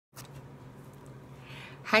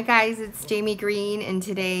Hi guys, it's Jamie Green and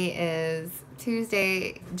today is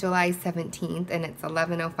Tuesday, July 17th and it's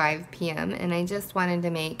 11:05 p.m. and I just wanted to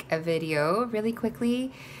make a video really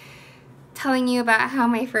quickly telling you about how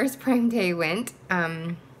my first Prime Day went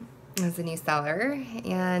as a new seller,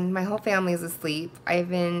 and my whole family is asleep. I've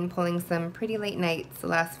been pulling some pretty late nights the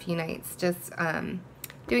last few nights, just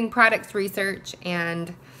doing products research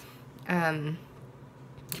and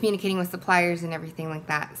communicating with suppliers and everything like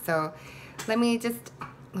that. So let me just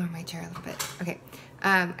lower my chair a little bit. Okay,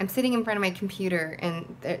 I'm sitting in front of my computer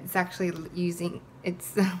and it's actually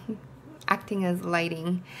it's acting as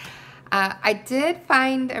lighting. I did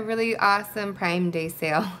find a really awesome Prime Day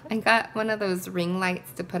sale. I got one of those ring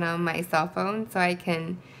lights to put on my cell phone so I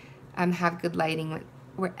can have good lighting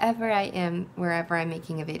wherever I am, wherever I'm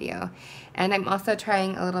making a video. And I'm also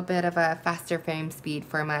trying a little bit of a faster frame speed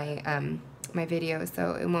for my my video,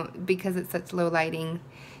 so it won't, because it's such low lighting,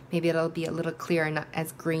 maybe it'll be a little clearer, not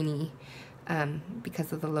as grainy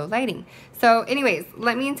because of the low lighting. So anyways,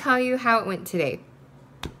 let me tell you how it went today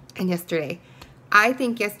and yesterday. I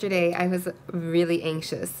think yesterday I was really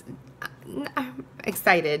anxious,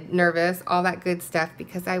 excited, nervous, all that good stuff,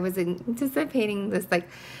 because I was anticipating this like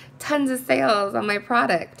tons of sales on my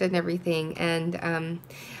product and everything. And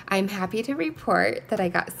I'm happy to report that I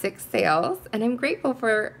got 6 sales, and I'm grateful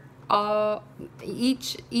for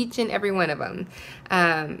each and every one of them.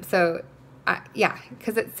 Yeah,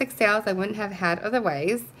 because it's 6 sales I wouldn't have had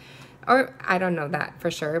otherwise, or I don't know that for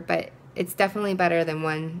sure, but it's definitely better than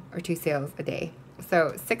 1 or 2 sales a day.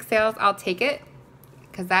 So 6 sales, I'll take it,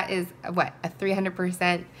 because that is what, a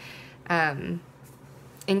 300%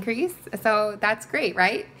 increase. So that's great,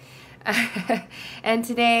 right? And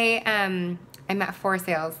today I'm at 4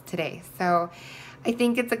 sales today. So I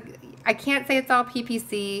think I can't say it's all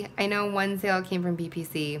PPC. I know 1 sale came from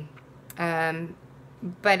PPC,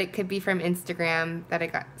 but it could be from Instagram that I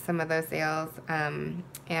got some of those sales,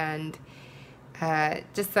 and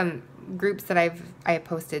just some groups that I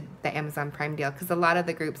posted the Amazon Prime deal, because a lot of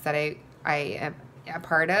the groups that I am a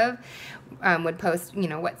part of would post, you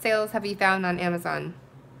know, what sales have you found on Amazon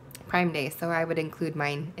Prime Day, so I would include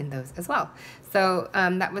mine in those as well. So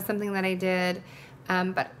that was something that I did.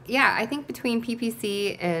 But yeah, I think between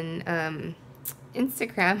PPC and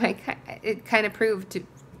Instagram, it kind of proved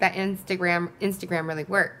that Instagram really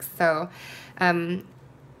works. So, and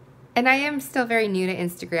I am still very new to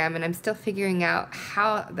Instagram, and I'm still figuring out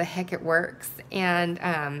how the heck it works, and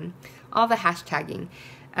all the hashtagging,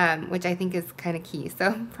 which I think is kind of key.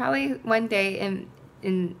 So probably one day,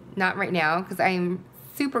 not right now, because I'm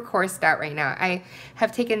super coursed out right now. I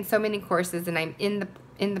have taken so many courses, and I'm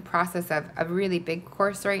in the process of a really big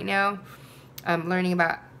course right now, learning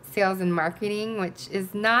about sales and marketing, which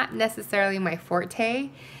is not necessarily my forte,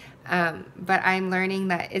 but I'm learning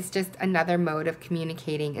that it's just another mode of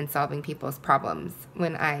communicating and solving people's problems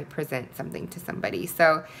when I present something to somebody.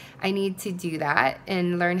 So I need to do that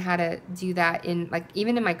and learn how to do that in, like,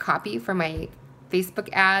 even in my copy for my Facebook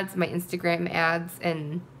ads, my Instagram ads,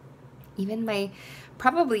 and even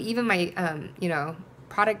probably even my you know,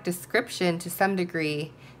 product description to some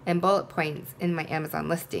degree, and bullet points in my Amazon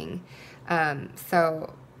listing.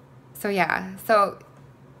 So yeah, so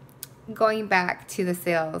going back to the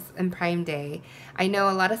sales and Prime Day, I know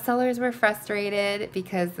a lot of sellers were frustrated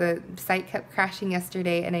because the site kept crashing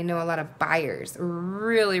yesterday, and I know a lot of buyers were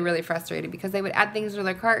really frustrated because they would add things to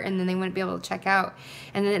their cart and then they wouldn't be able to check out,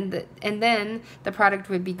 and then the product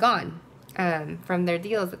would be gone from their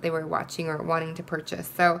deals that they were watching or wanting to purchase.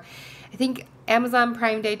 So I think Amazon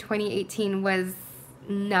Prime Day 2018 was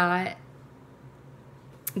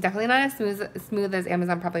definitely not as smooth as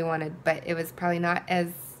Amazon probably wanted, but it was probably not as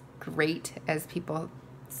great as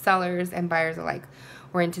sellers and buyers alike,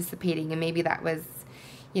 were anticipating. And maybe that was,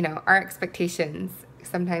 you know, our expectations.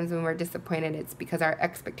 Sometimes when we're disappointed, it's because our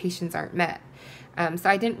expectations aren't met. So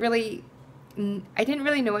I didn't really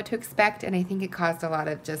know what to expect, and I think it caused a lot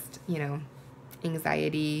of just, you know,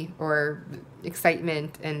 anxiety or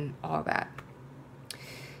excitement and all that.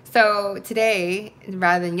 So today,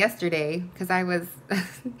 rather than yesterday, because I was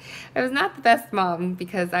I was not the best mom,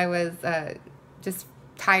 because I was just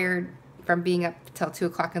tired from being up till 2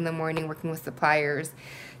 o'clock in the morning working with suppliers,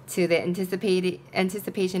 to the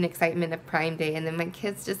anticipation, excitement of Prime Day, and then my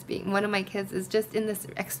kids one of my kids is just in this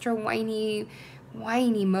extra whiny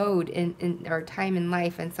mode in our time in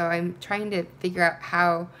life, and so I'm trying to figure out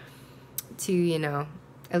how to, you know,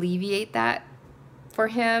 alleviate that for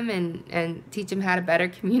him and teach him how to better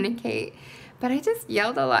communicate. But I just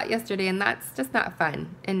yelled a lot yesterday, and that's just not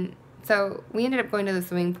fun. And so we ended up going to the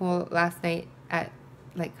swimming pool last night at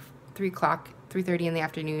like 3 o'clock 3:30 in the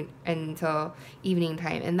afternoon until evening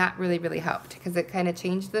time. And that really, really helped because it kind of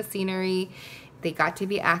changed the scenery. They got to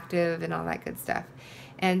be active and all that good stuff.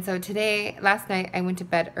 And so last night, I went to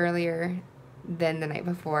bed earlier than the night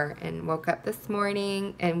before and woke up this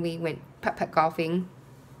morning, and we went putt-putt golfing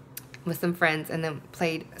with some friends and then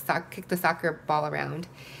kicked the soccer ball around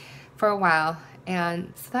for a while.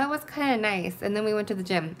 And so that was kind of nice. And then we went to the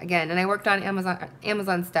gym again, and I worked on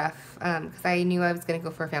Amazon stuff because I knew I was going to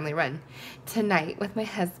go for a family run tonight with my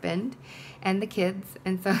husband and the kids.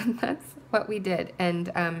 And so that's what we did.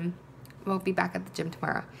 And we'll be back at the gym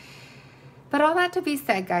tomorrow. But all that to be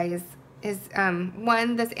said, guys, is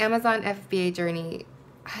one, this Amazon FBA journey,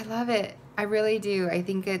 I love it. I really do. I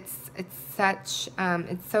think it's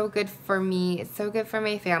so good for me. It's so good for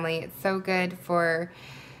my family. It's so good for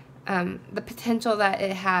the potential that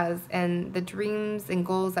it has and the dreams and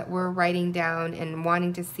goals that we're writing down and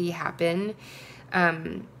wanting to see happen.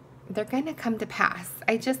 They're going to come to pass.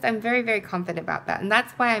 I'm very, very confident about that. And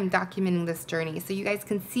that's why I'm documenting this journey. So you guys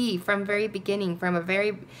can see from very beginning, from a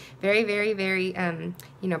very, very, very, very,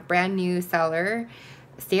 brand new seller,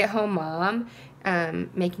 stay-at-home mom,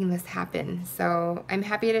 making this happen. So I'm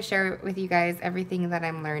happy to share with you guys everything that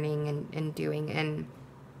I'm learning and doing. And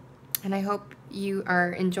I hope you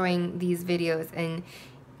are enjoying these videos and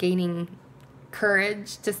gaining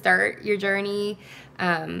courage to start your journey,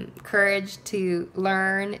 courage to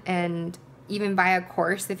learn, and even buy a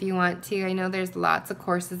course if you want to. I know there's lots of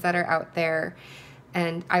courses that are out there,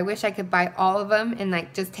 and I wish I could buy all of them and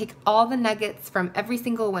like just take all the nuggets from every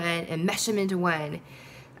single one and mesh them into one.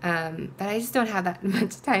 But I just don't have that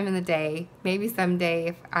much time in the day. Maybe someday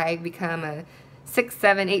if I become a 6,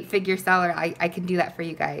 7, 8-figure seller, I can do that for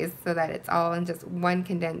you guys so that it's all in just one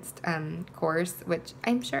condensed course, which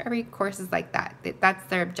I'm sure every course is like that. That's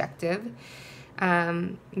their objective.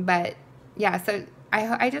 But yeah, so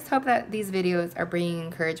I just hope that these videos are bringing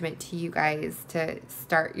encouragement to you guys to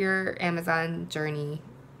start your Amazon journey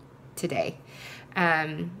today.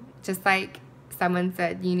 Just like someone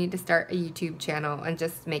said, you need to start a YouTube channel and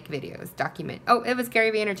just make videos, document. Oh, it was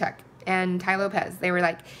Gary Vaynerchuk and Ty Lopez. They were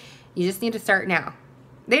like, you just need to start now.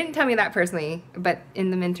 They didn't tell me that personally, but in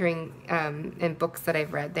the mentoring and books that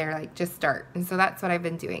I've read, they're like, just start. And so that's what I've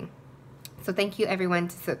been doing. So thank you everyone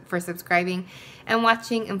for subscribing and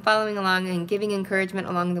watching and following along and giving encouragement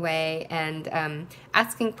along the way and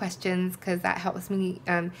asking questions, because that helps me,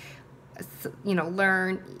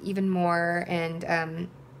 learn even more. And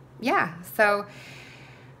yeah, so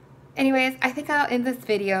anyways, I think I'll end this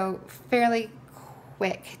video fairly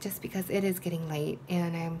quick just because it is getting late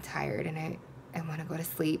and I'm tired and I want to go to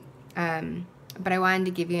sleep. But I wanted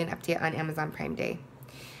to give you an update on Amazon Prime Day.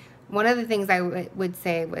 One of the things I would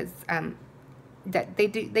say was that they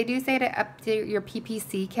do say to update your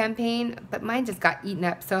PPC campaign, but mine just got eaten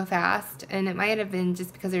up so fast, and it might have been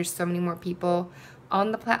just because there's so many more people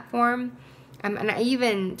on the platform. And I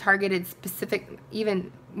even targeted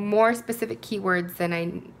even more specific keywords than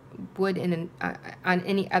I would on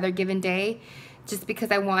any other given day, just because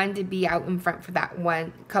I wanted to be out in front for that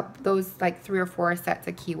those like 3 or 4 sets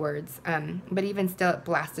of keywords. But even still, it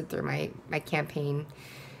blasted through my campaign,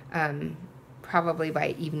 probably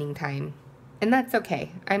by evening time. And that's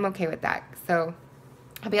okay. I'm okay with that. So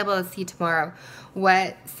I'll be able to see tomorrow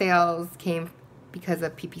what sales came because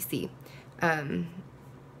of PPC. And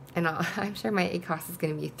I'm sure my ACOS is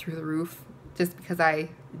going to be through the roof just because I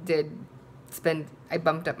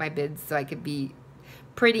bumped up my bids so I could be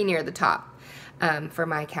pretty near the top for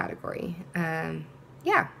my category.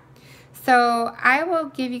 Yeah. So I will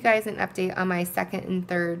give you guys an update on my second and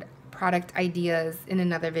third product ideas in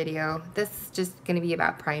another video. This is just going to be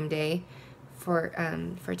about Prime Day for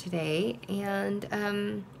today.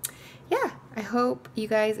 And yeah, I hope you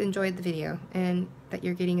guys enjoyed the video and that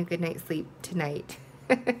you're getting a good night's sleep tonight.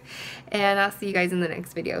 And I'll see you guys in the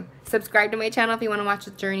next video. Subscribe to my channel if you want to watch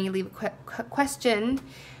the journey. Leave a questions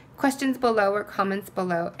below or comments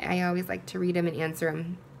below. I always like to read them and answer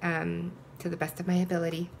them to the best of my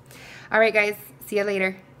ability. All right, guys. See you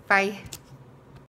later. Bye.